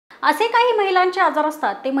असे काही महिलांचे आजार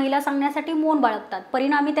असतात ते महिला सांगण्यासाठी मौन बाळगतात,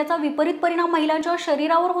 परिणामी त्याचा विपरीत परिणाम महिलांच्या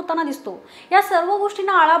शरीरावर होताना दिसतो। या सर्व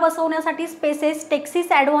गोष्टींना आळा बसवण्यासाठी स्पेसेस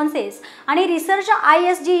टेक्सिस ॲडव्हान्सेस आणि रिसर्च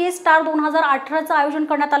आयएसज स्टार 2018चं आयोजन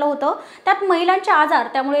करण्यात आलं होतं। त्यात महिलांचे आजार,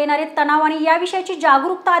 त्यामुळे येणारे तणाव आणि या विषयाची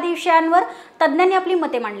जागरूकता आदी विषयांवर तज्ज्ञांनी आपली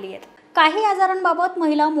मते मांडली आहेत। काही आजारांबाबत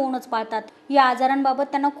महिला मौनच पाळतात। या आजारांबाबत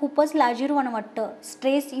त्यांना खूपच लाजिरवाणं वाटतं।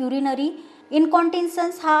 स्ट्रेस युरिनरी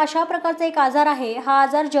इनकॉन्टिन्सन्स हा अशा प्रकारचा एक आजार आहे। हा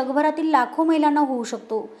आजार जगभरातील लाखो महिलांना होऊ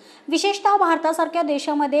शकतो। विशेषतः भारतासारख्या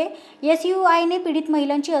देशामध्ये SUI पीडित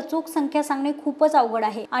महिलांची अचूक संख्या सांगणे खूपच अवघड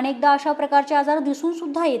आहे। अनेकदा अशा प्रकारचे आजार दिसून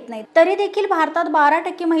सुद्धा येत नाहीत, तरी देखील भारतात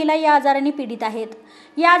 12% महिला या आजाराने पीडित आहेत।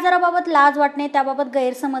 या आजाराबाबत लाज वाटणे, त्याबाबत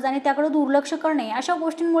गैरसमज आणि त्याकडे दुर्लक्ष करणे अशा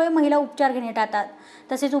गोष्टींमुळे महिला उपचार घेणे टाळतात।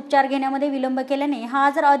 तसेच उपचार घेण्यामध्ये विलंब केल्याने हा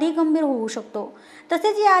आजार अधिक गंभीर होऊ शकतो।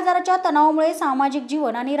 तसेच या आजाराच्या तणावामुळे सामाजिक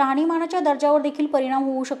जीवन आणि राहणीमानाच्या दर्जावर देखील परिणाम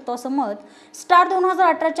होऊ शकतो, असं मत स्टार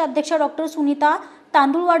 2018च्या अध्यक्षा डॉक्टर सुनीता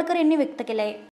तांदुळवाडकर यांनी व्यक्त केलं आहे।